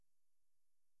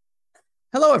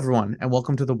Hello, everyone, and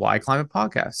welcome to the Why Climate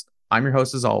Podcast. I'm your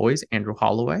host, as always, Andrew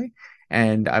Holloway,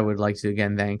 and I would like to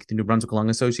again thank the New Brunswick Lung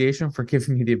Association for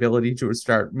giving me the ability to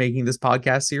start making this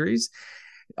podcast series.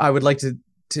 I would like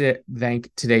to thank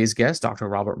today's guest, Dr.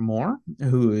 Robert Moore,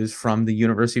 who is from the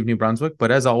University of New Brunswick.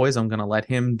 But as always, I'm going to let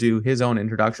him do his own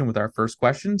introduction with our first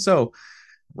question. So,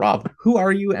 Rob, who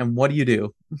are you and what do you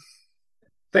do?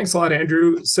 Thanks a lot,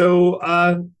 Andrew.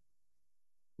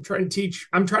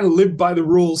 I'm trying to live by the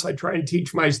rules. I try and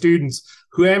teach my students.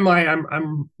 Who am I?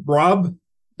 I'm Rob,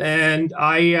 and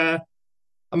I'm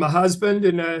a husband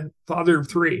and a father of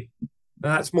three.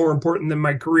 That's more important than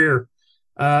my career.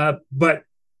 But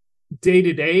day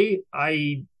to day,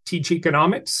 I teach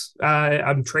economics.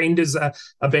 I'm trained as a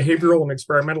behavioral and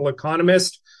experimental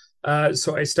economist.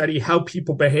 So I study how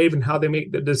people behave and how they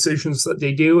make the decisions that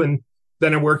they do. And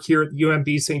then I work here at the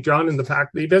UNB St. John in the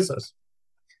Faculty of Business.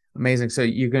 Amazing. So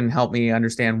you can help me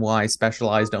understand why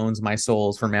Specialized owns my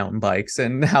souls for mountain bikes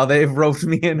and how they've roped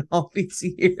me in all these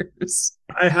years.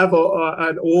 I have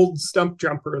an old stump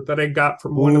jumper that I got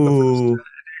from one of the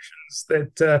first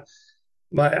editions that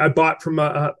I bought from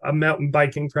a mountain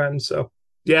biking friend. So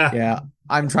yeah,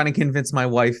 I'm trying to convince my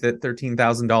wife that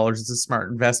 $13,000 is a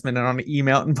smart investment on an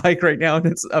e-mountain bike right now, and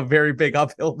it's a very big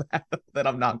uphill battle that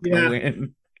I'm not going to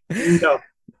win. No,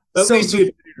 at least you did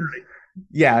it right.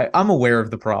 Yeah, I'm aware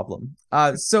of the problem.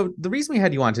 So the reason we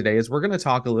had you on today is we're going to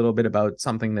talk a little bit about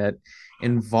something that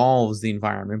involves the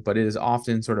environment, but it is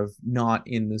often sort of not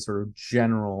in the sort of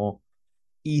general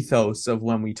ethos of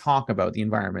when we talk about the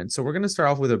environment. So we're going to start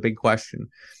off with a big question,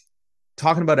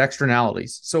 talking about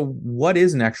externalities. So what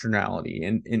is an externality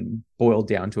in boiled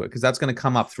down to it? Because that's going to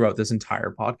come up throughout this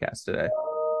entire podcast today.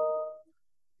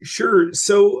 Sure.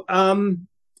 So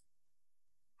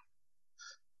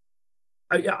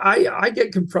I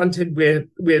get confronted with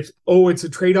it's a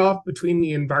trade-off between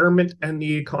the environment and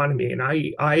the economy. And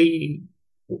I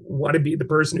want to be the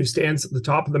person who stands at the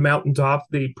top of the mountaintop,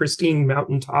 the pristine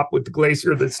mountaintop with the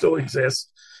glacier that still exists,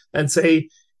 and say,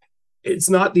 it's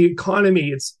not the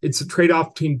economy, it's a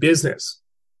trade-off between business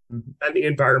and the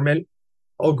environment.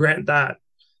 I'll grant that.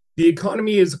 The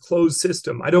economy is a closed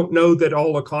system. I don't know that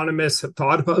all economists have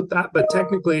thought about that, but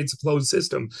technically it's a closed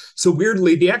system. So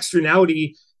weirdly, the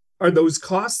externality are those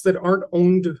costs that aren't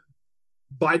owned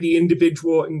by the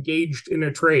individual engaged in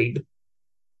a trade,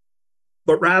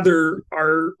 but rather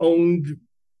are owned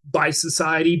by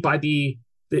society, by the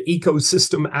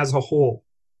ecosystem as a whole.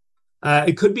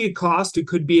 It could be a cost, it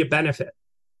could be a benefit.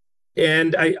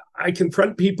 And I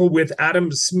confront people with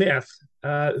Adam Smith,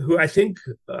 who I think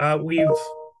we've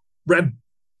read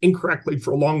incorrectly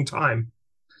for a long time,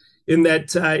 in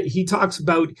that he talks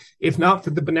about, if not for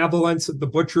the benevolence of the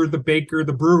butcher, the baker,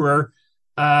 the brewer,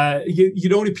 you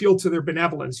don't appeal to their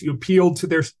benevolence, you appeal to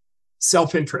their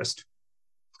self-interest.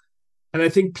 And I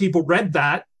think people read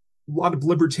that. A lot of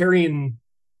libertarian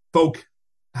folk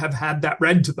have had that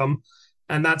read to them.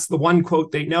 And that's the one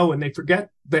quote they know. And they forget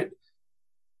that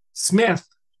Smith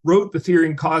wrote the Theory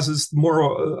and Causes,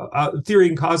 Theory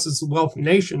and Causes of the Wealth of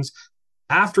Nations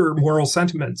after Moral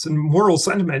Sentiments. And Moral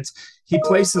Sentiments, he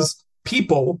places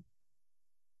people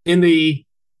in the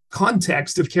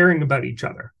context of caring about each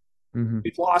other.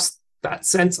 We've lost that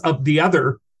sense of the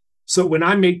other. So when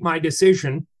I make my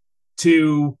decision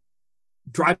to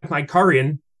drive my car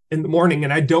in the morning,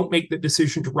 and I don't make the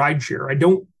decision to ride share, I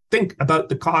don't think about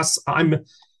the costs I'm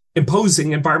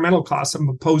imposing, environmental costs I'm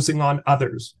imposing on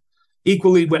others.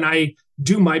 Equally, when I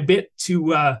do my bit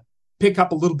to pick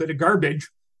up a little bit of garbage,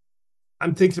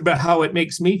 I'm thinking about how it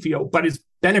makes me feel, but it's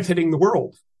benefiting the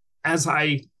world as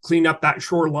I clean up that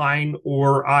shoreline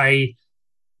or I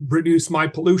reduce my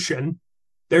pollution.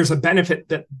 There's a benefit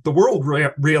that the world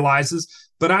realizes,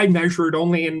 but I measure it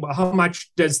only in how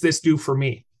much does this do for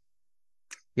me?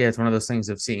 Yeah, it's one of those things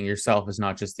of seeing yourself as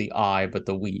not just the I, but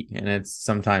the we. And it's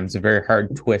sometimes a very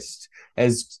hard twist,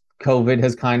 as COVID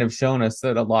has kind of shown us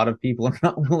that a lot of people are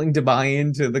not willing to buy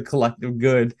into the collective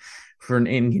good for an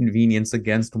inconvenience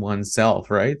against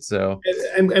oneself, right? So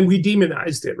and we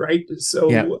demonized it, right?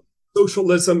 So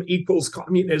socialism equals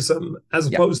communism, as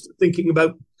opposed to thinking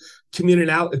about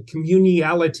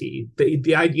communality,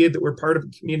 the idea that we're part of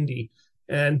a community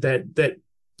and that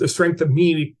the strength of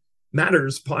me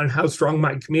matters upon how strong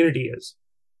my community is.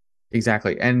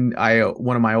 Exactly. And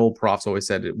one of my old profs always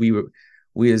said that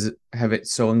we as have it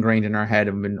so ingrained in our head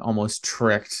and been almost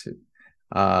tricked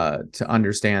to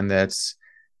understand that,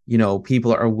 you know,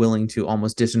 people are willing to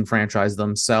almost disenfranchise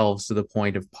themselves to the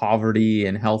point of poverty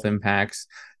and health impacts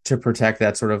to protect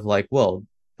that sort of like, well,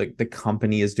 the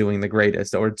company is doing the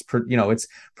greatest, or it's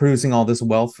producing all this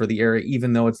wealth for the area,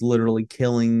 even though it's literally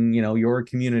killing, your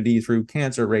community through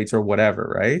cancer rates or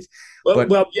whatever, right?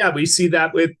 But Yeah, we see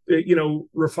that with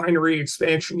refinery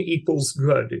expansion equals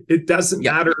good. It doesn't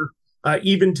yeah, matter,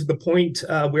 even to the point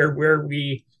where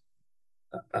we.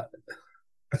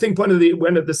 I think one of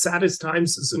the saddest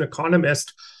times as an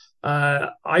economist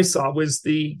I saw was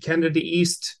the Canada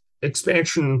East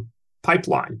expansion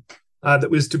pipeline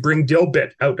that was to bring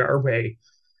dilbit out our way.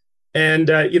 And,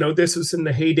 this was in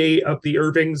the heyday of the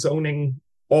Irvings owning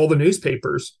all the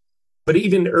newspapers. But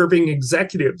even Irving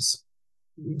executives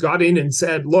got in and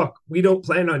said, look, we don't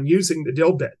plan on using the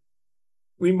dilbit.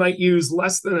 We might use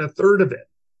less than a third of it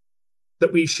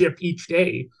that we ship each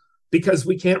day because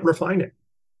we can't refine it.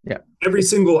 Yeah. Every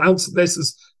single ounce of this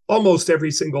is almost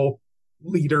every single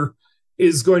liter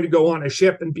is going to go on a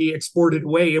ship and be exported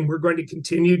away. And we're going to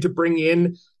continue to bring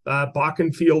in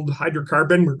Bakken field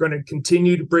hydrocarbon. We're going to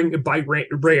continue to bring it by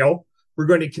rail. We're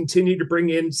going to continue to bring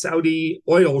in Saudi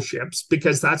oil ships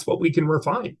because that's what we can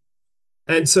refine.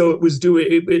 And so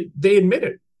they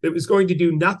admitted it was going to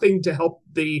do nothing to help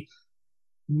the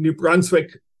New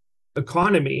Brunswick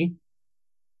economy.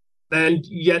 And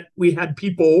yet we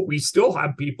still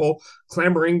have people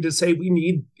clamoring to say we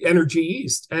need Energy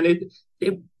East. And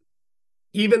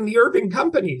even the Irving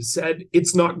companies said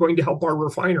it's not going to help our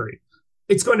refinery.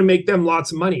 It's going to make them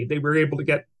lots of money. They were able to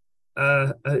get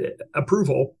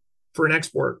approval for an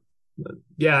export.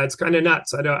 Yeah, it's kind of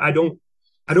nuts. I don't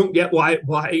get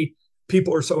why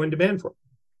people are so in demand for it.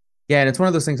 Yeah, and it's one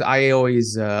of those things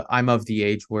I'm of the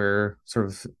age where sort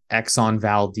of Exxon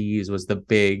Valdez was the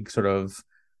big sort of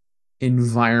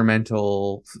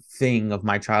environmental thing of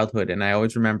my childhood. And I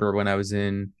always remember when I was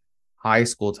in high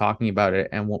school talking about it.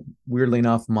 And weirdly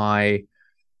enough, I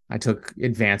took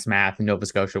advanced math in Nova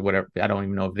Scotia, whatever. I don't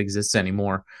even know if it exists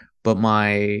anymore. But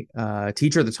my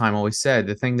teacher at the time always said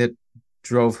the thing that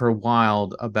drove her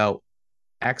wild about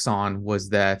Exxon was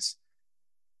that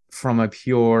from a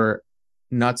pure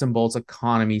nuts and bolts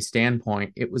economy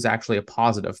standpoint, it was actually a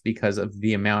positive because of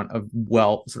the amount of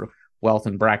wealth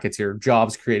in brackets here,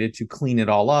 jobs created to clean it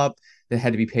all up that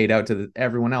had to be paid out to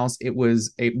everyone else. It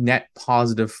was a net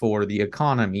positive for the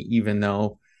economy, even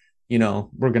though,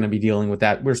 we're going to be dealing with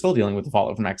that. We're still dealing with the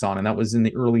fallout from Exxon, and that was in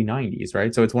the early 90s,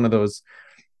 right? So it's one of those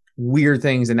weird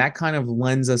things. And that kind of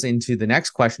lends us into the next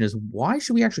question is, why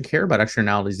should we actually care about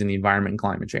externalities in the environment and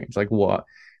climate change? Like what?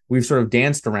 We've sort of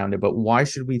danced around it, but why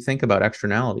should we think about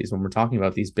externalities when we're talking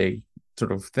about these big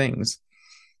sort of things?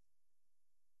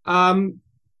 Number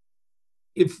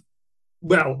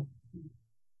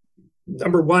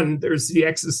one, there's the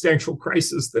existential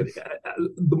crisis that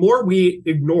the more we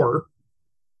ignore,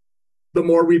 the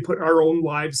more we put our own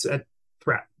lives at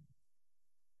threat.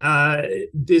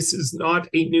 This is not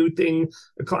a new thing.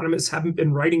 Economists haven't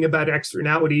been writing about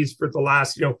externalities for the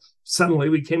last, suddenly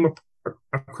we came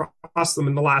across them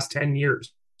in the last 10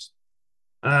 years.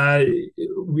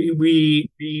 We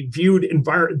viewed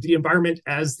the environment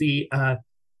as the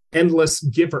endless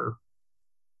giver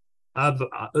of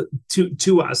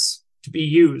to us to be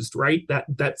used, right?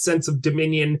 That sense of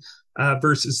dominion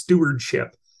versus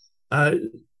stewardship.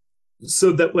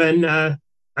 So that when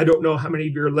I don't know how many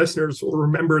of your listeners will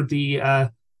remember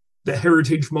the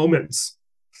heritage moments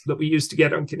that we used to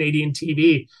get on Canadian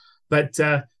TV, but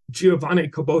Giovanni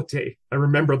Cabote, I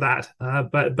remember that.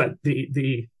 But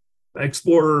the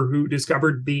explorer who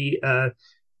discovered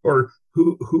whom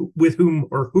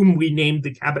we named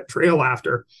the Cabot Trail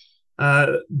after.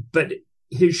 But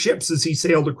his ships, as he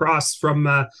sailed across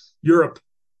from Europe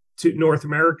to North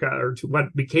America, or to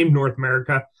what became North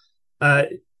America,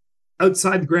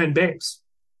 outside the Grand Banks,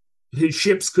 his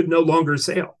ships could no longer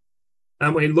sail.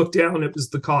 And when he looked down, it was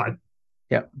the cod.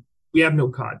 Yeah. We have no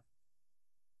cod.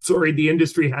 Sorry, the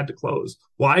industry had to close.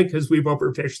 Why? Because we've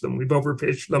overfished them. We've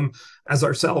overfished them as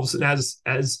ourselves and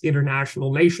as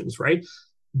international nations, right?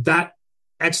 That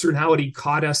externality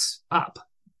caught us up.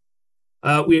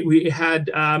 We had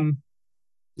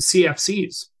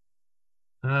CFCs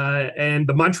and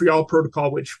the Montreal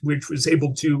Protocol, which was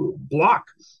able to block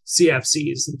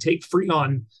CFCs and take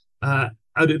Freon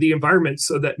out of the environment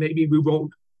so that maybe we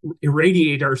won't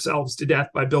irradiate ourselves to death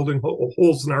by building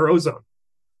holes in our ozone.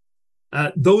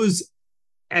 Those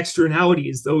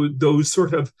externalities, those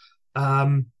sort of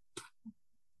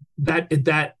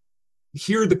that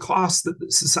here are the costs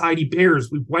that society bears.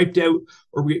 We've wiped out,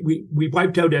 or we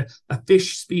wiped out a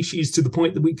fish species to the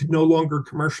point that we could no longer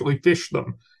commercially fish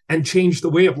them, and change the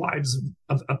way of lives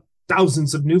of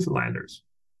thousands of Newfoundlanders.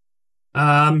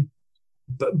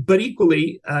 But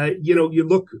equally,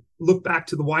 you look back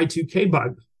to the Y2K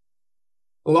bug.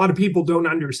 A lot of people don't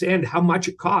understand how much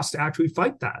it costs to actually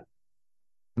fight that.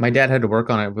 My dad had to work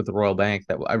on it with the Royal Bank.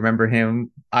 That I remember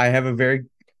him. I have a very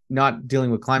not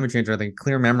dealing with climate change or anything,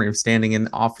 clear memory of standing in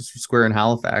Officer Square in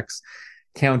Halifax,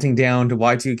 counting down to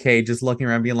Y2K, just looking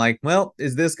around, being like, "Well,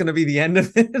 is this going to be the end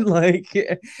of it?" Like,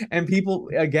 and people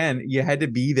again, you had to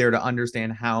be there to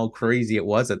understand how crazy it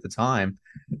was at the time.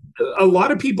 A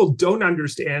lot of people don't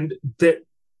understand that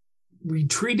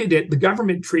the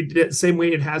government treated it the same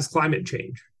way it has climate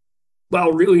change.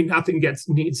 Well, really nothing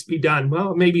needs to be done.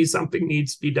 Well, maybe something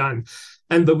needs to be done.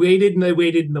 And they waited and they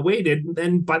waited and they waited. And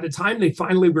then by the time they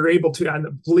finally were able to, I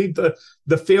believe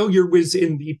the failure was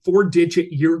in the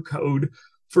 4-digit year code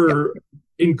for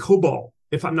in COBOL.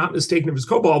 If I'm not mistaken, it was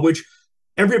COBOL, which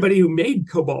everybody who made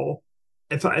COBOL,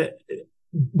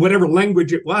 whatever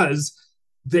language it was,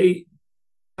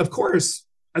 of course,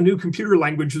 a new computer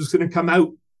language was going to come out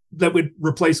that would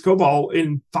replace COBOL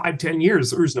in 5-10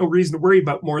 years. There was no reason to worry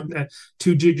about more than a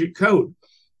 2-digit code.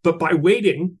 But by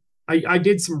waiting, I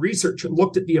did some research and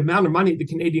looked at the amount of money the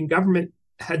Canadian government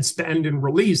had spent and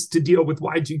released to deal with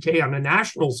Y2K on a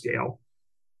national scale.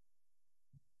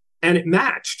 And it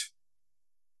matched,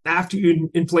 after you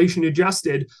inflation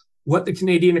adjusted, what the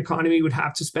Canadian economy would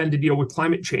have to spend to deal with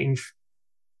climate change,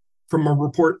 from a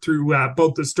report through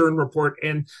both the Stern report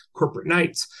and Corporate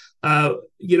Knights.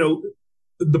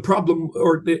 The problem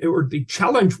or the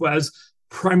challenge was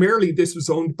primarily this was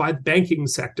owned by the banking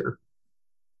sector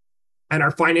and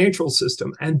our financial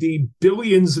system, and the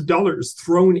billions of dollars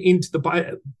thrown into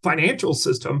the financial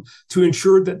system to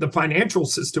ensure that the financial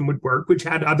system would work, which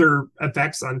had other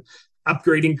effects on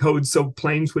upgrading codes so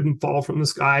planes wouldn't fall from the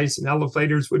skies and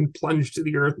elevators wouldn't plunge to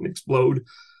the earth and explode.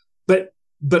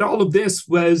 But all of this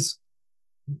was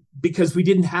because we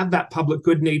didn't have that public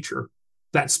good nature,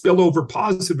 that spillover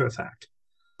positive effect.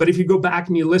 But if you go back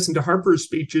and you listen to Harper's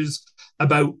speeches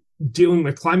about dealing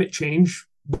with climate change,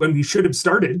 when we should have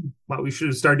started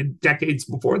decades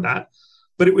before that.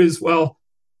 But it was, well,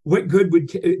 what good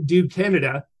would do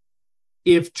Canada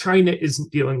if China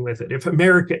isn't dealing with it, if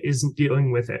America isn't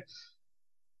dealing with it?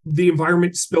 The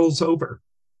environment spills over.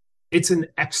 It's an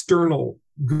external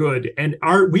good, and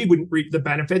we wouldn't reap the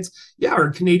benefits. Yeah, our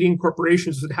Canadian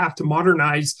corporations would have to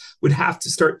modernize, would have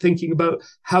to start thinking about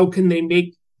how can they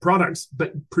make products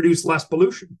but produce less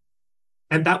pollution.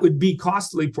 And that would be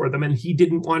costly for them. And he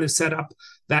didn't want to set up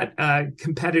that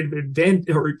competitive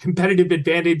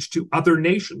advantage to other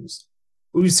nations.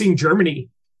 We've seen Germany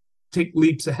take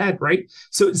leaps ahead, right?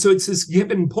 So it's this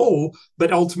give and pull,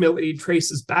 but ultimately it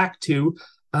traces back to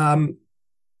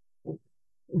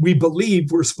we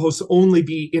believe we're supposed to only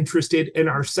be interested in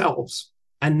ourselves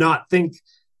and not think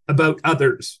about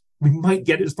others. We might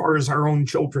get as far as our own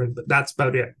children, but that's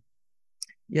about it.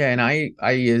 Yeah, and I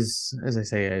as I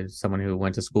say, as someone who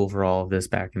went to school for all of this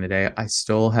back in the day, I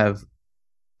still have,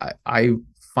 I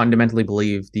fundamentally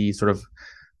believe the sort of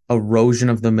erosion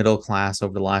of the middle class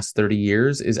over the last 30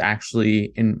 years is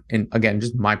actually, in again,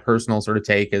 just my personal sort of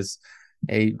take as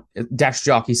a desk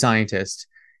jockey scientist,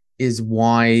 is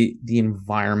why the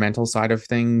environmental side of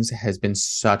things has been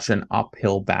such an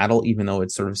uphill battle, even though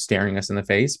it's sort of staring us in the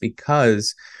face,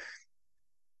 because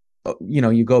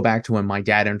you go back to when my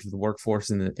dad entered the workforce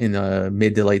in the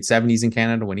mid to late 70s in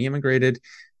Canada when he immigrated.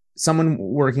 Someone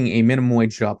working a minimum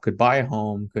wage job could buy a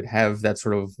home, could have that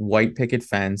sort of white picket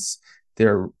fence,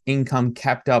 their income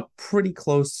kept up pretty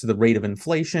close to the rate of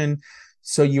inflation.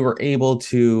 So you were able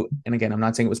to, and again, I'm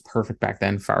not saying it was perfect back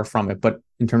then, far from it, but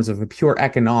in terms of a pure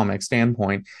economic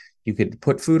standpoint, you could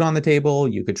put food on the table,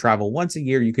 you could travel once a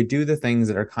year, you could do the things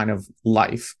that are kind of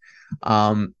life.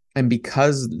 And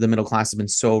because the middle class has been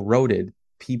so eroded,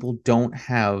 people don't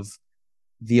have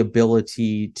the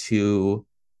ability to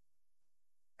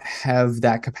have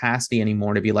that capacity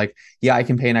anymore to be like, yeah, I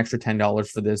can pay an extra $10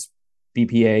 for this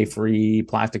BPA-free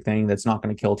plastic thing that's not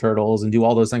going to kill turtles and do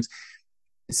all those things.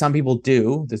 Some people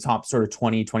do, the top sort of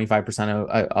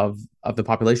 20-25% of the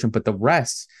population, but the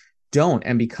rest don't.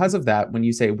 And because of that, when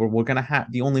you say we're going to have,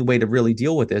 the only way to really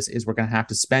deal with this is we're going to have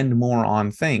to spend more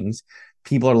on things,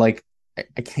 people are like,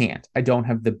 I can't. I don't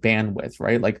have the bandwidth,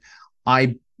 right? Like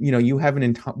we have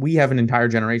an entire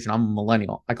generation. I'm a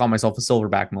millennial. I call myself a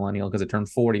silverback millennial because I turned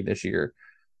 40 this year.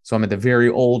 So I'm at the very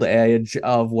old edge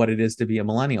of what it is to be a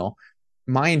millennial.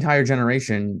 My entire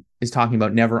generation is talking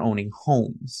about never owning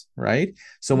homes, right?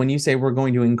 So when you say we're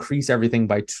going to increase everything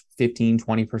by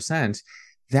 15-20%,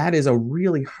 that is a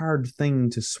really hard thing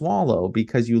to swallow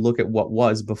because you look at what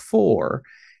was before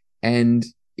and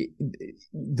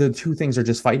the two things are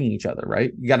just fighting each other,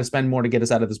 right? You got to spend more to get us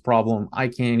out of this problem. I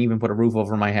can't even put a roof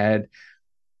over my head.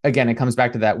 Again, it comes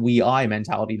back to that I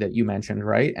mentality that you mentioned,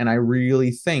 right? And I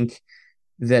really think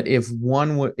that if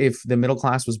the middle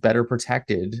class was better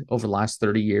protected over the last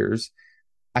 30 years,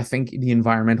 I think the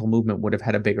environmental movement would have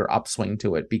had a bigger upswing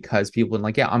to it, because people been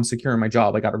like, yeah, I'm secure in my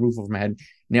job. I got a roof over my head.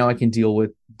 Now I can deal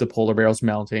with the polar bears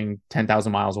melting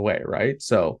 10,000 miles away. Right.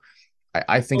 So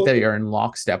I think Well, they are in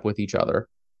lockstep with each other.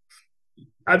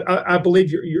 I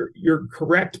believe you're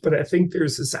correct, but I think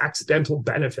there's this accidental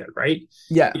benefit, right?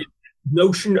 Yeah.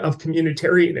 Notion of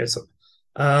communitarianism.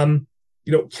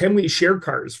 Can we share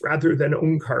cars rather than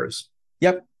own cars?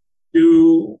 Yep.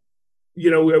 Do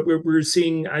we're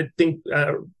seeing, I think,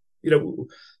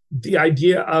 the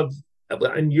idea of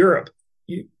in Europe,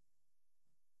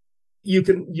 you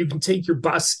can take your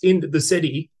bus into the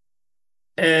city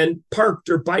and park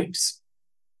their bikes,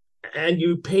 and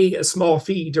you pay a small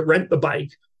fee to rent the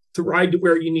bike to ride to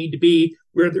where you need to be,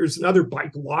 where there's another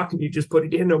bike lock and you just put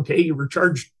it in. Okay, you were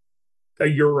charged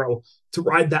 €1 to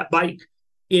ride that bike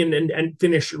in and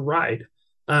finish your ride.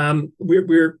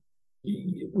 We're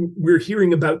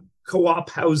hearing about co-op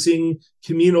housing,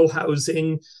 communal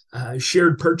housing,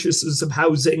 shared purchases of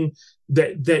housing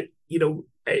that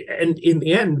and in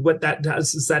the end, what that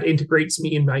does is that integrates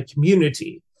me in my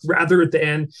community rather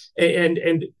than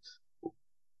and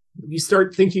we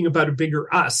start thinking about a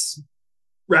bigger us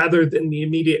rather than the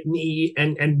immediate me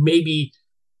and maybe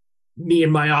me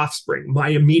and my offspring, my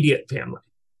immediate family,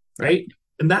 right?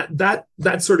 And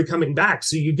that's sort of coming back.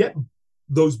 So you get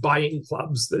those buying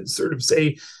clubs that sort of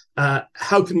say,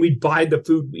 how can we buy the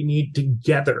food we need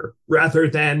together rather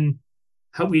than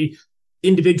how we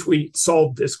individually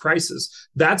solve this crisis?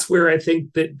 That's where I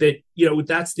think that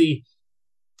that's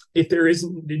if there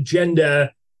isn't an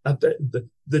agenda of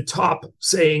the top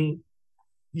saying,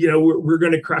 we're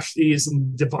going to crush these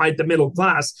and divide the middle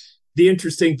class. The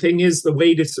interesting thing is the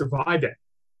way to survive it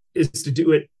is to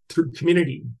do it through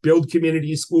community, build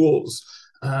community schools.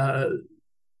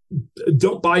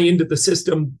 Don't buy into the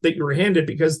system that you were handed,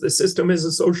 because the system is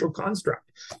a social construct.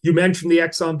 You mentioned the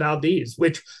Exxon Valdez,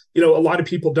 which, a lot of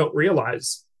people don't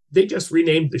realize. They just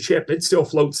renamed the ship. It still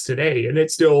floats today, and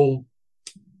it still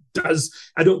does.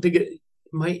 I don't think it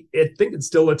might. I think it's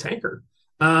still a tanker.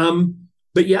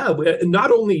 But yeah,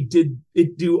 not only did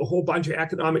it do a whole bunch of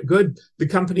economic good, the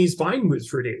company's fine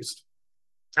was reduced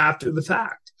after the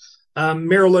fact.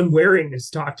 Marilyn Waring has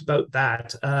talked about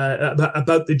that,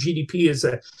 about the GDP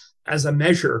as a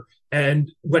measure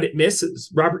and what it misses.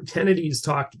 Robert Kennedy's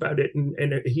talked about it,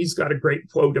 and he's got a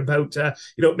great quote about,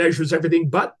 it measures everything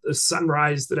but the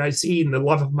sunrise that I see and the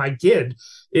love of my kid.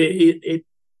 It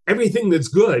everything that's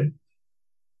good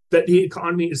that the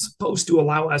economy is supposed to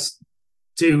allow us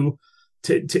to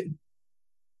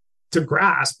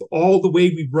grasp, all the way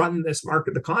we run this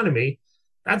market economy,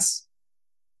 that's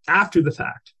after the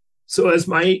fact. So as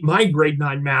my grade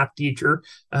 9 math teacher,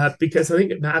 because I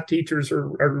think math teachers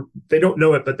are they don't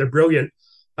know it, but they're brilliant.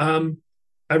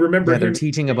 I remember they're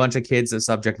teaching a bunch of kids a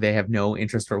subject they have no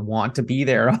interest or want to be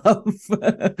there of.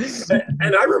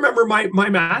 And I remember my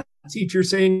math teacher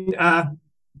saying,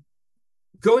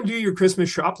 go and do your Christmas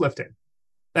shoplifting.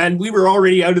 And we were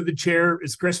already out of the chair.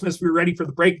 It's Christmas. We were ready for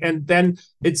the break. And then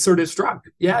it sort of struck.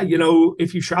 Yeah,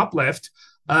 if you shoplift,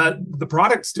 the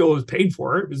product still is paid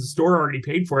for. It was the store already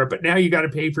paid for it. But now you got to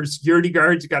pay for security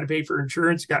guards. You got to pay for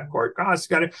insurance. You got court costs.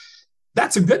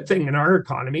 That's a good thing in our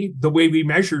economy, the way we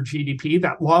measure GDP,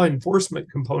 that law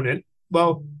enforcement component.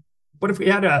 Well, what if we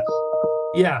had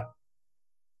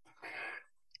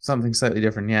something slightly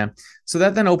different? Yeah. So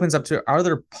that then opens up to, are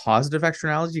there positive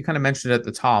externalities? You kind of mentioned it at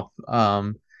the top.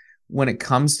 When it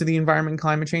comes to the environment and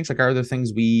climate change, like, are there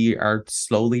things we are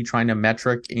slowly trying to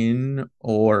metric in,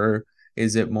 or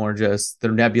is it more just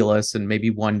they're nebulous and maybe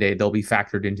one day they'll be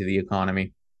factored into the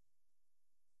economy?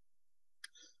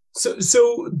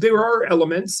 So there are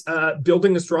elements.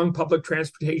 Building a strong public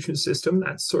transportation system,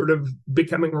 that's sort of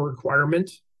becoming a requirement.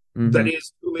 Mm-hmm. That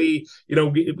is really,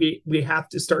 we have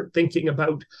to start thinking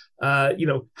about,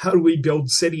 how do we build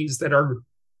cities that are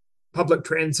public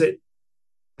transit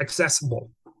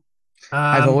accessible?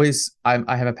 I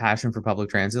have a passion for public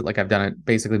transit. Like, I've done it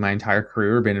basically my entire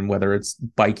career, been in whether it's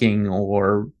biking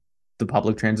or the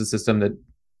public transit system that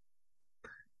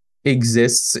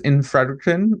exists in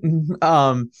Fredericton.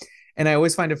 And I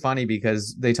always find it funny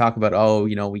because they talk about,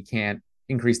 we can't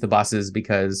increase the buses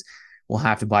because we'll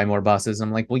have to buy more buses.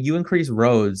 I'm like, well, you increase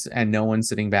roads and no one's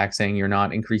sitting back saying you're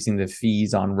not increasing the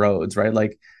fees on roads, right?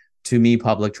 Like, to me,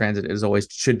 public transit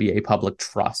should be a public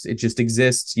trust. It just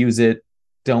exists. Use it.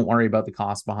 Don't worry about the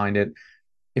cost behind it.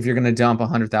 If you're going to dump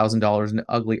 $100,000 in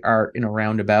ugly art in a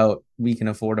roundabout, we can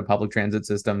afford a public transit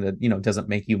system that, doesn't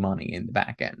make you money in the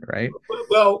back end, right?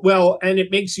 Well, and it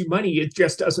makes you money. It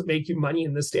just doesn't make you money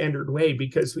in the standard way,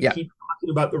 because we keep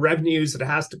talking about the revenues it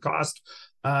has to cost.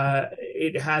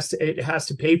 It has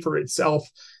to pay for itself.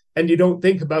 And you don't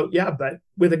think about, but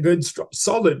with a good,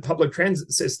 solid public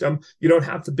transit system, you don't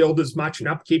have to build as much and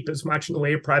upkeep as much in the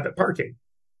way of private parking.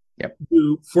 Yep.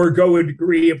 You forego a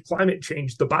degree of climate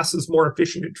change. The bus is more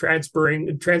efficient at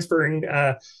transferring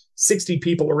 60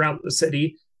 people around the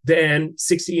city than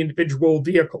 60 individual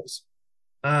vehicles.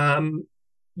 I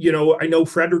know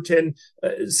Fredericton.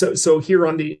 So here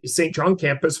on the St. John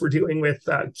campus, we're dealing with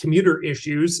commuter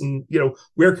issues, and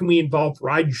where can we involve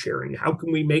ride sharing? How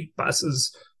can we make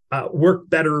buses work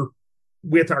better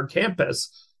with our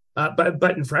campus?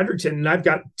 But in Fredericton, and I've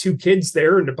got 2 kids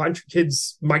there, and a bunch of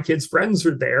kids, my kids' friends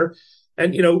are there,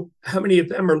 and how many of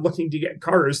them are looking to get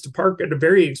cars to park at a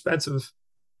very expensive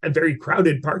and very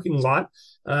crowded parking lot?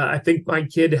 I think my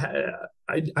kid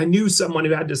I knew someone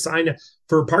who had to sign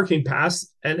for a parking pass,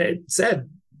 and it said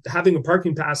having a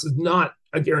parking pass is not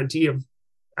a guarantee of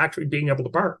actually being able to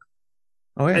park.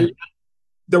 Oh, yeah. And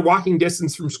they're walking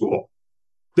distance from school.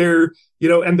 They're,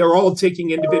 and they're all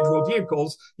taking individual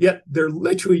vehicles, yet they're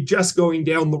literally just going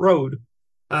down the road.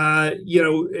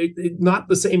 Not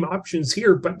the same options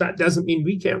here, but that doesn't mean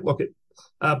we can't look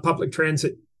at public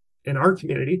transit in our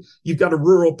community. You've got a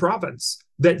rural province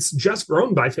that's just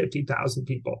grown by 50,000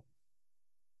 people.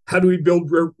 How do we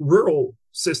build rural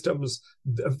systems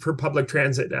for public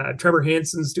transit? Trevor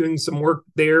Hansen's doing some work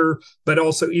there, but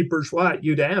also Yves Bourgeois at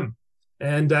UDM.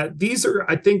 And these are,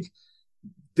 I think,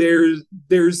 there's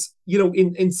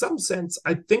in some sense,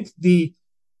 I think the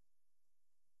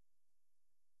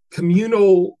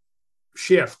communal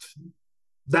shift,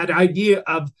 that idea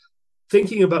of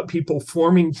thinking about people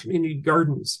forming community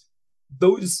gardens,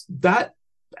 that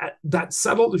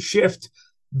subtle shift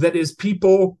that is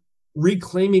people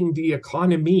reclaiming the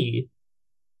economy,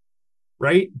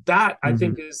 right? That I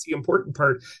think is the important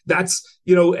part. That's,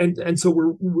 and so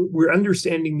we're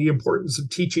understanding the importance of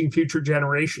teaching future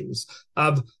generations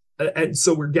of, and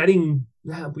so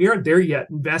we aren't there yet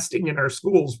investing in our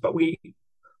schools, but we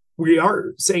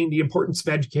are saying the importance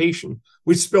of education,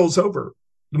 which spills over.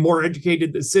 The more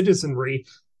educated the citizenry,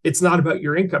 it's not about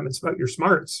your income, it's about your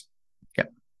smarts.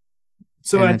 Yep.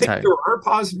 So and I think there are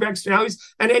positive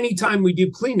externalities. And anytime we do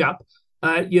cleanup,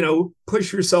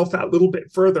 push yourself that little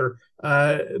bit further,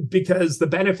 because the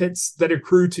benefits that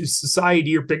accrue to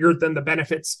society are bigger than the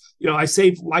benefits. I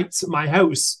save lights in my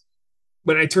house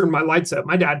when I turn my lights out.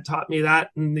 My dad taught me that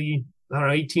in the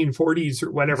 1840s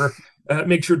or whatever.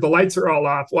 Make sure the lights are all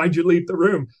off. Why'd you leave the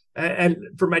room? And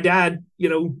for my dad,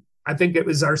 I think it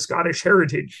was our Scottish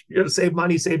heritage. Save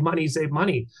money, save money, save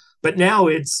money. But now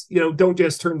it's, don't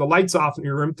just turn the lights off in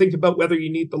your room. Think about whether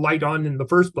you need the light on in the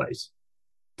first place.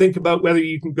 Think about whether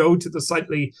you can go to the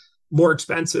slightly more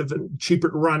expensive and cheaper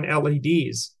to run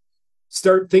LEDs.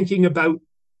 Start thinking about,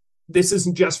 this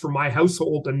isn't just for my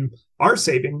household and our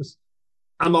savings.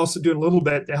 I'm also doing a little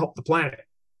bit to help the planet.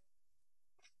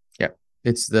 Yeah,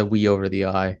 it's the we over the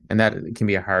I, and that can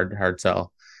be a hard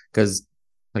sell, because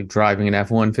like driving an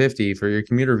F-150 for your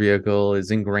commuter vehicle is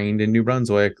ingrained in New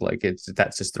Brunswick. Like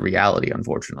that's just the reality,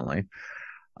 unfortunately.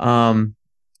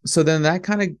 So then that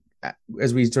kind of,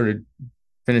 as we started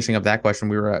finishing up that question,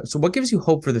 so what gives you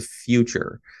hope for the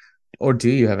future, or do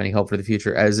you have any hope for the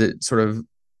future as it sort of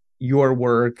your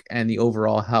work and the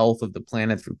overall health of the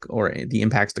planet or the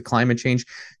impacts to climate change?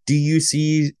 Do you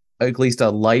see at least a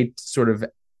light, sort of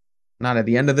not at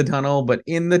the end of the tunnel, but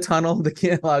in the tunnel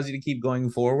that allows you to keep going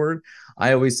forward?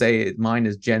 I always say mine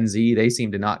is Gen Z. They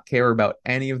seem to not care about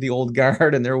any of the old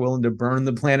guard, and they're willing to burn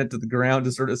the planet to the ground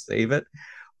to sort of save it.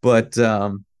 But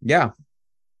yeah.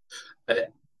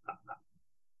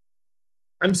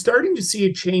 I'm starting to see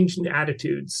a change in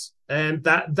attitudes, and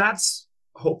that's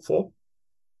hopeful.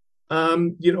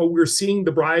 We're seeing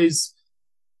the rise.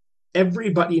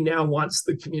 Everybody now wants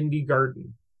the community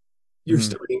garden. You're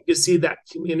starting to see that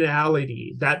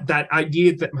communality, that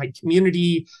idea that my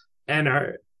community and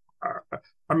our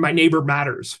my neighbor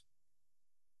matters.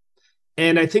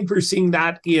 And I think we're seeing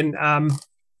that in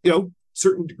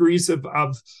certain degrees of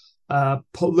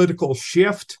political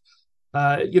shift.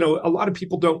 A lot of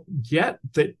people don't get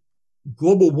that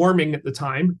global warming at the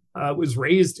time was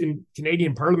raised in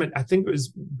Canadian Parliament. I think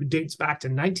it dates back to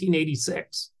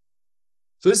 1986.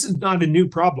 So this is not a new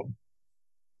problem.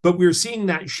 But we're seeing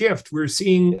that shift. We're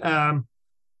seeing,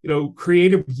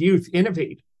 creative youth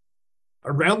innovate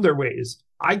around their ways.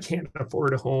 I can't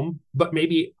afford a home, but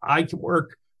maybe I can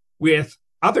work with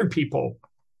other people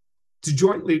to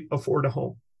jointly afford a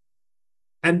home.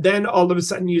 And then all of a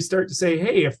sudden you start to say,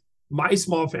 hey, if my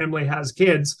small family has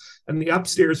kids and the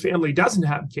upstairs family doesn't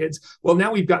have kids. Well,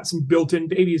 now we've got some built-in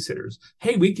babysitters.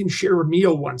 Hey, we can share a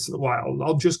meal once in a while.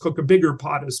 I'll just cook a bigger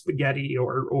pot of spaghetti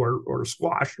or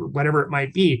squash or whatever it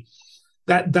might be.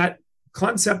 That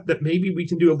concept that maybe we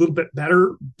can do a little bit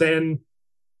better than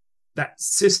that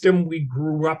system we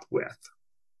grew up with,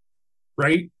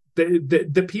 right?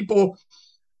 The people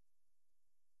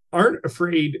aren't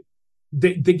afraid.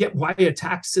 They get why a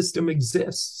tax system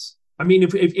exists. I mean,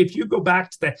 if you go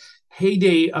back to the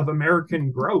heyday of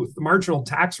American growth, the marginal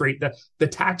tax rate, the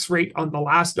tax rate on the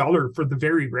last dollar for the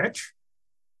very rich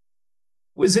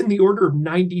was in the order of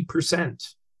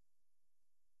 90%.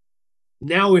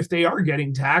 Now, if they are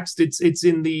getting taxed, it's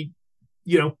in the,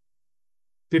 15%,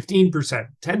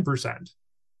 10%.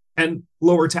 And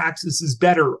lower taxes is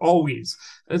better always.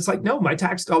 And it's like, no, my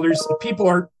tax dollars, people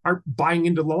aren't buying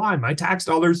into the lie. My tax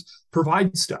dollars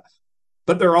provide stuff.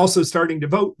 But they're also starting to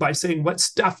vote by saying, what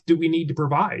stuff do we need to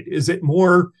provide? Is it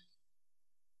more,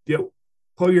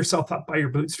 pull yourself up by your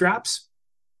bootstraps?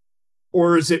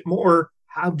 Or is it more,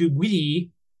 how do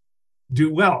we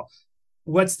do well?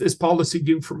 What's this policy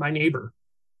do for my neighbor?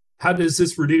 How does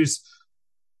this reduce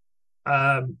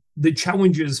the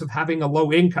challenges of having a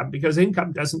low income? Because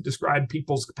income doesn't describe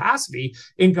people's capacity.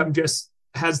 Income just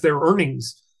has their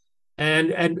earnings.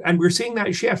 And we're seeing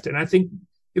that shift. And I think,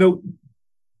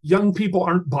 young people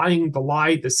aren't buying the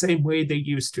lie the same way they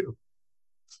used to.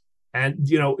 And,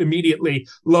 immediately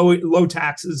low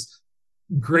taxes,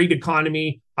 great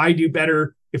economy. I do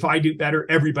better. If I do better,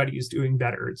 everybody is doing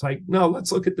better. It's like, no,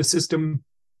 let's look at the system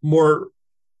more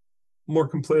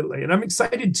completely. And I'm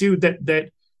excited too that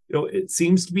it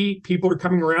seems to be people are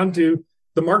coming around to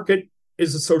the market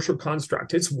is a social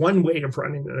construct. It's one way of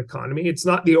running an economy. It's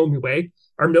not the only way.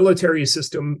 Our military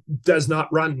system does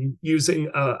not run using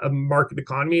a market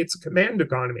economy. It's a command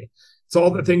economy. It's all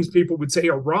the things people would say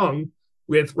are wrong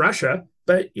with Russia.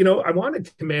 But, I want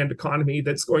a command economy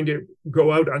that's going to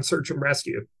go out on search and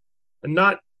rescue and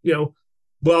not,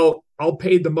 well, I'll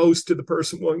pay the most to the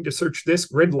person willing to search this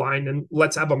grid line and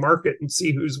let's have a market and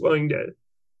see who's willing to.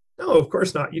 No, of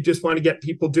course not. You just want to get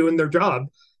people doing their job.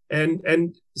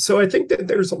 And so I think that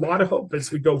there's a lot of hope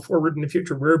as we go forward in the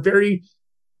future.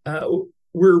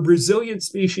 We're a resilient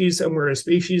species, and we're a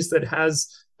species that has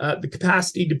the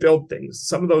capacity to build things.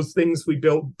 Some of those things we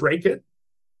build break it,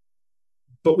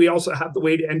 but we also have the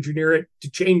way to engineer it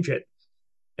to change it.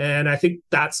 And I think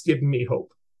that's given me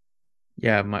hope.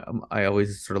 Yeah, I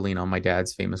always sort of lean on my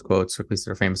dad's famous quotes, or at least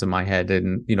they're famous in my head.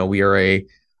 And, we are a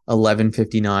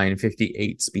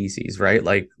 1159-58 species, right?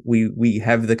 Like we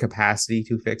have the capacity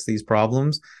to fix these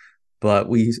problems, but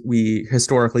we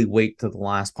historically wait to the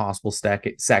last possible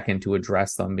second to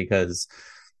address them because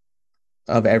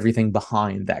of everything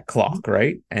behind that clock,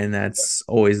 right? And that's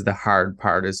always the hard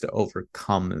part, is to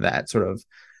overcome that sort of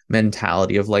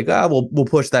mentality of like, we'll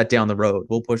push that down the road.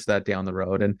 We'll push that down the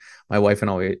road. And my wife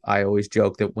and I always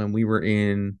joke that when we were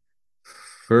in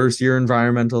first year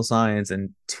environmental science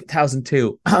in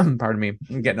 2002, pardon me,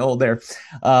 I'm getting old there.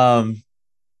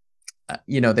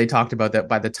 They talked about that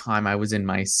by the time I was in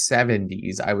my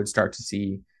 70s, I would start to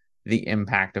see the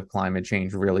impact of climate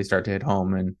change really start to hit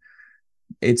home. And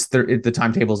the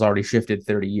timetable's already shifted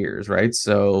 30 years, right?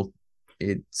 So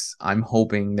I'm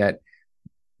hoping that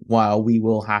while we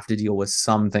will have to deal with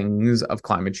some things of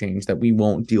climate change, that we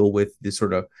won't deal with this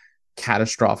sort of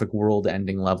catastrophic world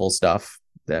ending level stuff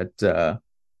that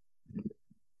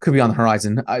could be on the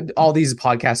horizon. All these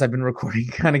podcasts I've been recording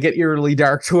kind of get eerily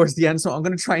dark towards the end, so I'm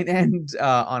going to try and end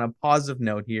on a positive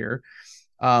note here.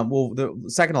 The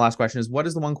second to last question is, what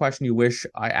is the one question you wish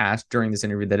I asked during this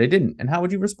interview that I didn't, and how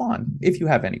would you respond if you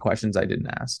have any questions I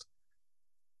didn't ask?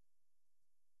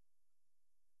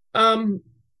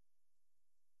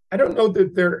 I don't know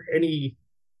that there are any.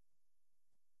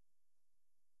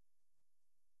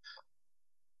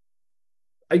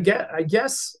 I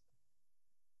guess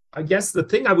the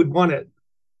thing I would want to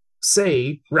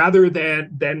say, rather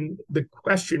than the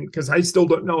question, because I still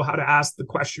don't know how to ask the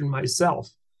question myself,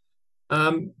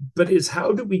 but is,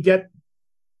 how do we get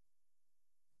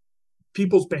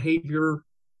people's behavior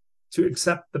to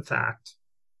accept the fact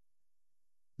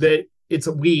that it's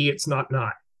a we, it's not.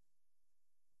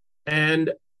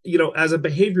 And, as a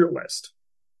behavioralist,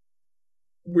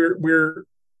 we're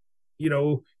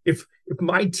if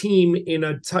my team in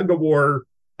a tug of war,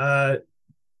 I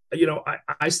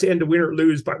stand to win or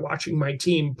lose by watching my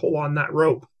team pull on that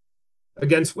rope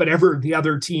against whatever the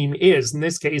other team is. In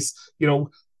this case,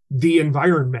 the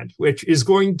environment, which is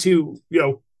going to,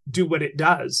 do what it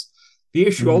does. The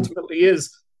issue ultimately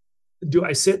is, do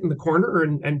I sit in the corner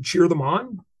and cheer them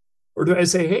on? Or do I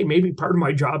say, hey, maybe part of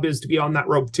my job is to be on that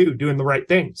rope too, doing the right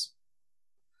things?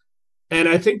 And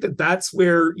I think that that's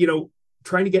where,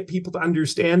 trying to get people to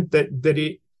understand that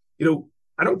it,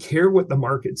 I don't care what the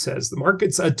market says. The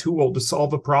market's a tool to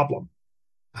solve a problem.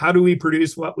 How do we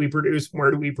produce what we produce?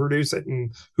 Where do we produce it?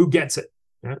 And who gets it?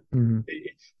 Yeah. Mm-hmm.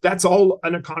 That's all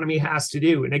an economy has to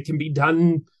do. And it can be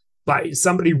done by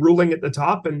somebody ruling at the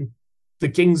top, and the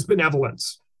king's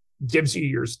benevolence gives you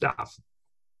your stuff.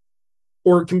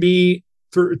 Or it can be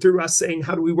through us saying,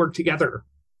 how do we work together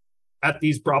at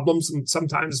these problems? And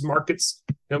sometimes markets,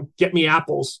 get me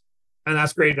apples. And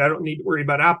that's great. I don't need to worry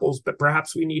about apples, but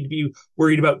perhaps we need to be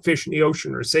worried about fish in the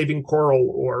ocean or saving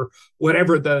coral or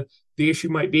whatever the issue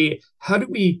might be. How do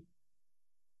we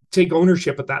take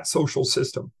ownership of that social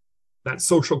system, that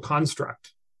social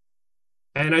construct?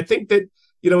 And I think that,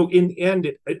 in the end,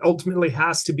 it ultimately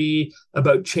has to be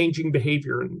about changing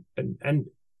behavior. And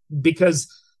because,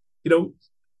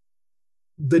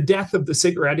 the death of the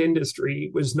cigarette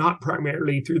industry was not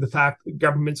primarily through the fact that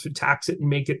governments would tax it and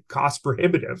make it cost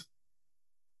prohibitive.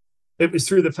 It was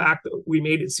through the fact that we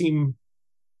made it seem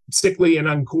sickly and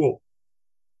uncool.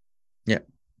 Yeah.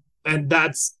 And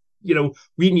that's,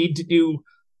 we need to do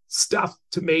stuff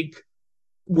to make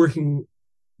working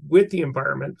with the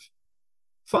environment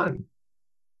fun.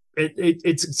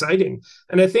 It's exciting.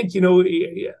 And I think,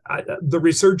 the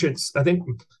resurgence, I think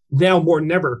now more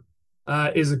than ever,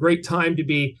 is a great time to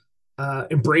be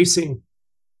embracing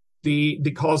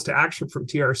the calls to action from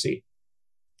TRC.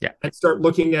 Yeah. And start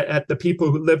looking at the people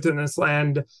who lived in this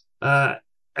land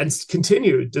and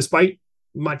continue, despite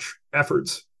much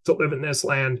efforts to live in this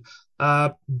land,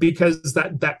 because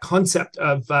that concept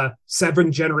of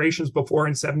 7 generations before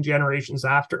and 7 generations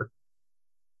after,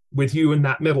 with you in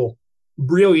that middle,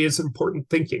 really is important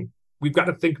thinking. We've got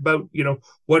to think about,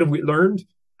 what have we learned?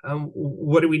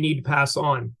 What do we need to pass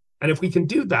on? And if we can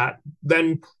do that,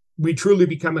 then we truly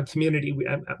become a community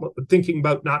thinking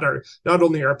about not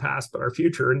only our past, but our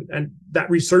future. And that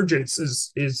resurgence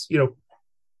is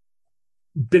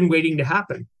been waiting to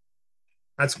happen.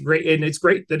 That's great. And it's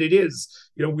great that it is.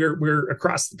 We're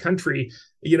across the country.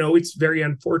 It's very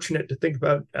unfortunate to think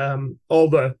about all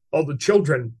the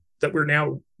children that we're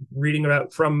now reading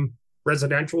about from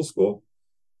residential school.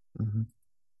 Mm-hmm.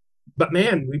 But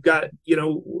man, we've got,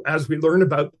 as we learn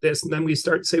about this, and then we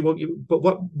start to say, well, but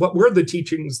what were the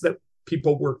teachings that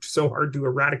people worked so hard to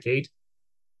eradicate?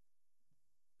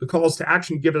 The calls to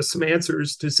action give us some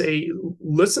answers to say,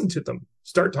 listen to them,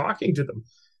 start talking to them.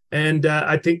 And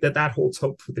I think that holds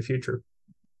hope for the future.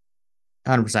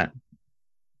 100%.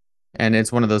 And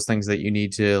it's one of those things that you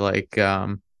need to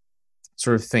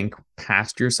sort of think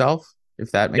past yourself,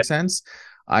 if that makes sense.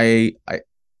 I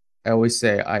always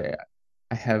say I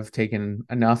have taken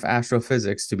enough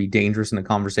astrophysics to be dangerous in a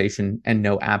conversation and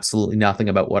know absolutely nothing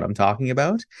about what I'm talking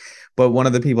about. But one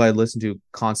of the people I listen to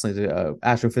constantly is an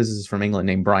astrophysicist from England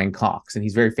named Brian Cox. And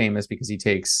he's very famous because he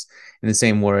takes, in the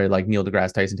same way like Neil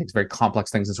deGrasse Tyson takes very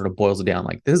complex things and sort of boils it down.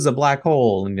 Like, this is a black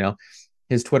hole. And,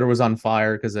 his Twitter was on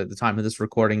fire because at the time of this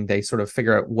recording, they sort of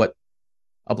figure out what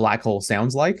a black hole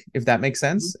sounds like, if that makes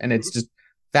sense. And it's just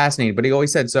fascinating. But he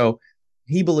always said, so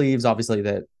he believes, obviously,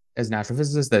 that as an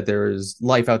astrophysicist, that there is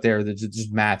life out there that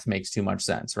just math makes too much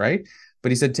sense, right?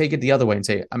 But he said, take it the other way and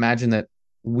say, imagine that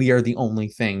we are the only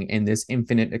thing in this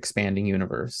infinite expanding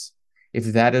universe. If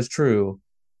that is true,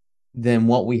 then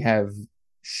what we have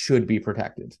should be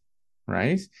protected,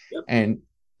 right? Yep. And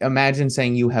imagine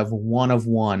saying you have one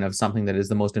of something that is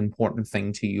the most important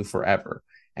thing to you forever.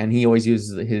 And he always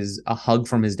uses a hug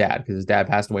from his dad, because his dad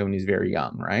passed away when he was very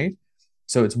young, right?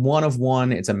 So it's one of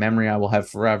one. It's a memory I will have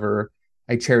forever.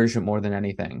 I cherish it more than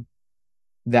anything.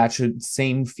 That should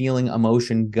same feeling,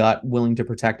 emotion, gut, willing to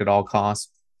protect at all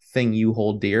costs thing you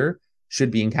hold dear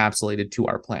should be encapsulated to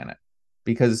our planet.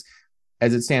 Because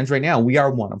as it stands right now, we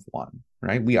are one of one,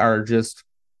 right? We are just,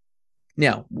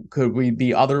 now, could we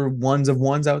be other ones of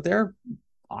ones out there?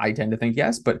 I tend to think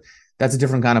yes, but that's a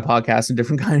different kind of podcast, a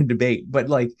different kind of debate. But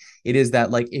it is that,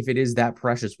 if it is that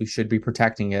precious, we should be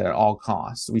protecting it at all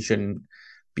costs. We shouldn't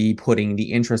be putting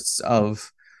the interests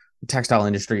of the textile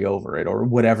industry over it, or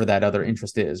whatever that other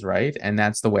interest is, right? And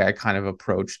that's the way I kind of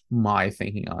approach my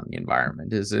thinking on the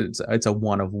environment. Is it's a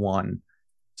one of one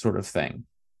sort of thing.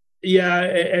 Yeah,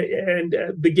 and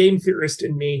the game theorist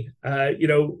in me,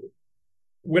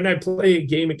 when I play a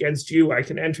game against you, I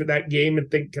can enter that game and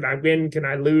think, can I win? Can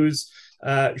I lose?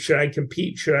 Should I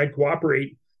compete? Should I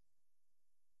cooperate?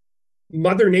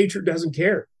 Mother Nature doesn't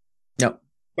care. No.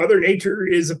 Mother Nature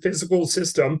is a physical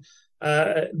system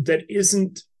that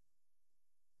isn't,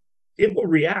 it will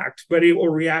react, but it will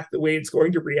react the way it's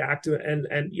going to react. And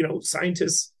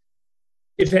scientists,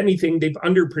 if anything, they've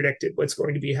underpredicted what's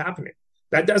going to be happening.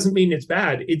 That doesn't mean it's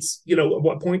bad. It's, at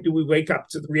what point do we wake up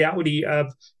to the reality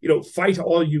of, fight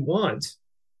all you want,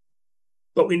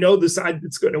 but we know the side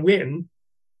that's going to win.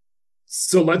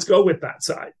 So let's go with that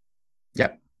side.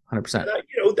 Yeah,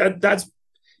 100%. That's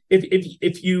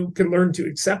if you can learn to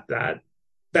accept that,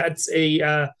 that's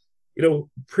a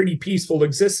pretty peaceful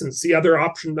existence. The other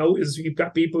option, though, is you've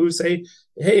got people who say,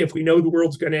 "Hey, if we know the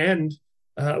world's going to end,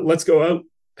 let's go out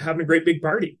having a great big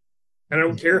party, and I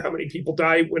don't care how many people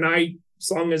die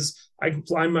as long as I can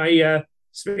fly my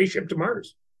spaceship to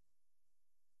Mars."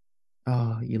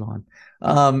 Oh, Elon.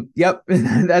 Yep,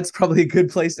 that's probably a good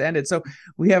place to end it. So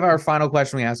we have our final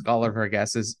question we ask all of our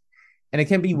guests and it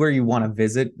can be where you want to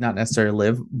visit, not necessarily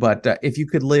live, but if you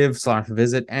could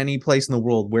live/visit any place in the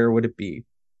world, where would it be?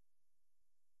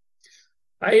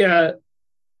 I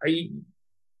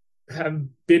have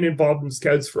been involved in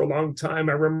Scouts for a long time.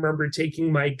 I remember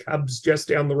taking my Cubs just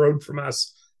down the road from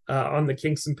us on the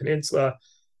Kingston Peninsula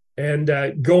and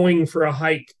going for a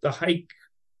hike. The hike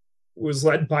was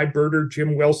led by birder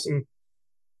Jim Wilson.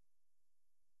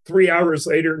 3 hours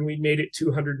later, and we made it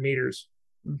 200 meters.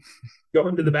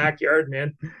 Going to the backyard,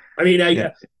 man. I mean,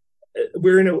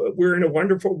 we're in a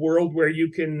wonderful world where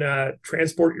you can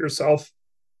transport yourself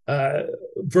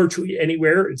virtually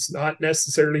anywhere. It's not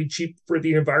necessarily cheap for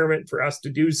the environment for us to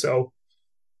do so.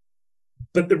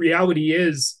 But the reality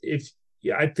is,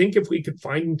 I think if we could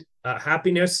find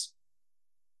happiness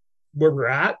where we're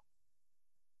at,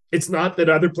 it's not that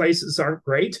other places aren't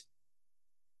great,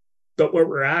 but where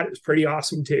we're at is pretty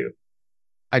awesome too.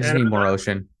 I just need more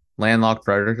ocean. Landlocked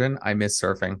Fredericton. I miss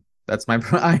surfing. That's my.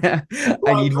 I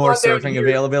need more surfing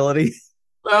availability.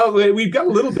 Well, we've got a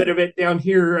little bit of it down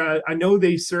here. I know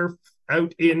they surf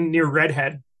out near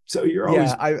Redhead, so you're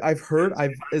always. Yeah, I've heard.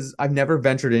 I've never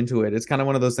ventured into it. It's kind of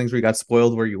one of those things where you got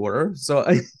spoiled where you were. So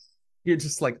you're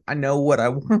just like, I know what I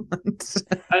want.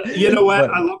 You know what?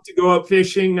 I love to go out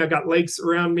fishing. I got lakes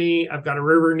around me. I've got a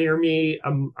river near me. I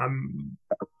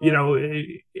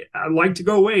like to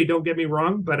go away. Don't get me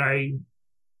wrong, but I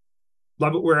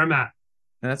love it where I'm at.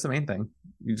 And that's the main thing.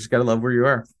 You just got to love where you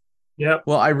are. Yeah.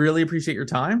 Well, I really appreciate your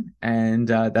time. And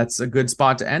that's a good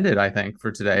spot to end it, I think,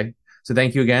 for today. So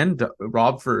thank you again,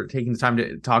 Rob, for taking the time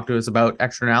to talk to us about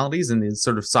externalities and the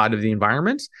sort of side of the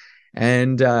environment.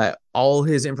 And all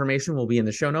his information will be in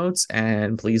the show notes.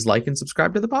 And please like and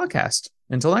subscribe to the podcast.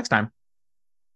 Until next time.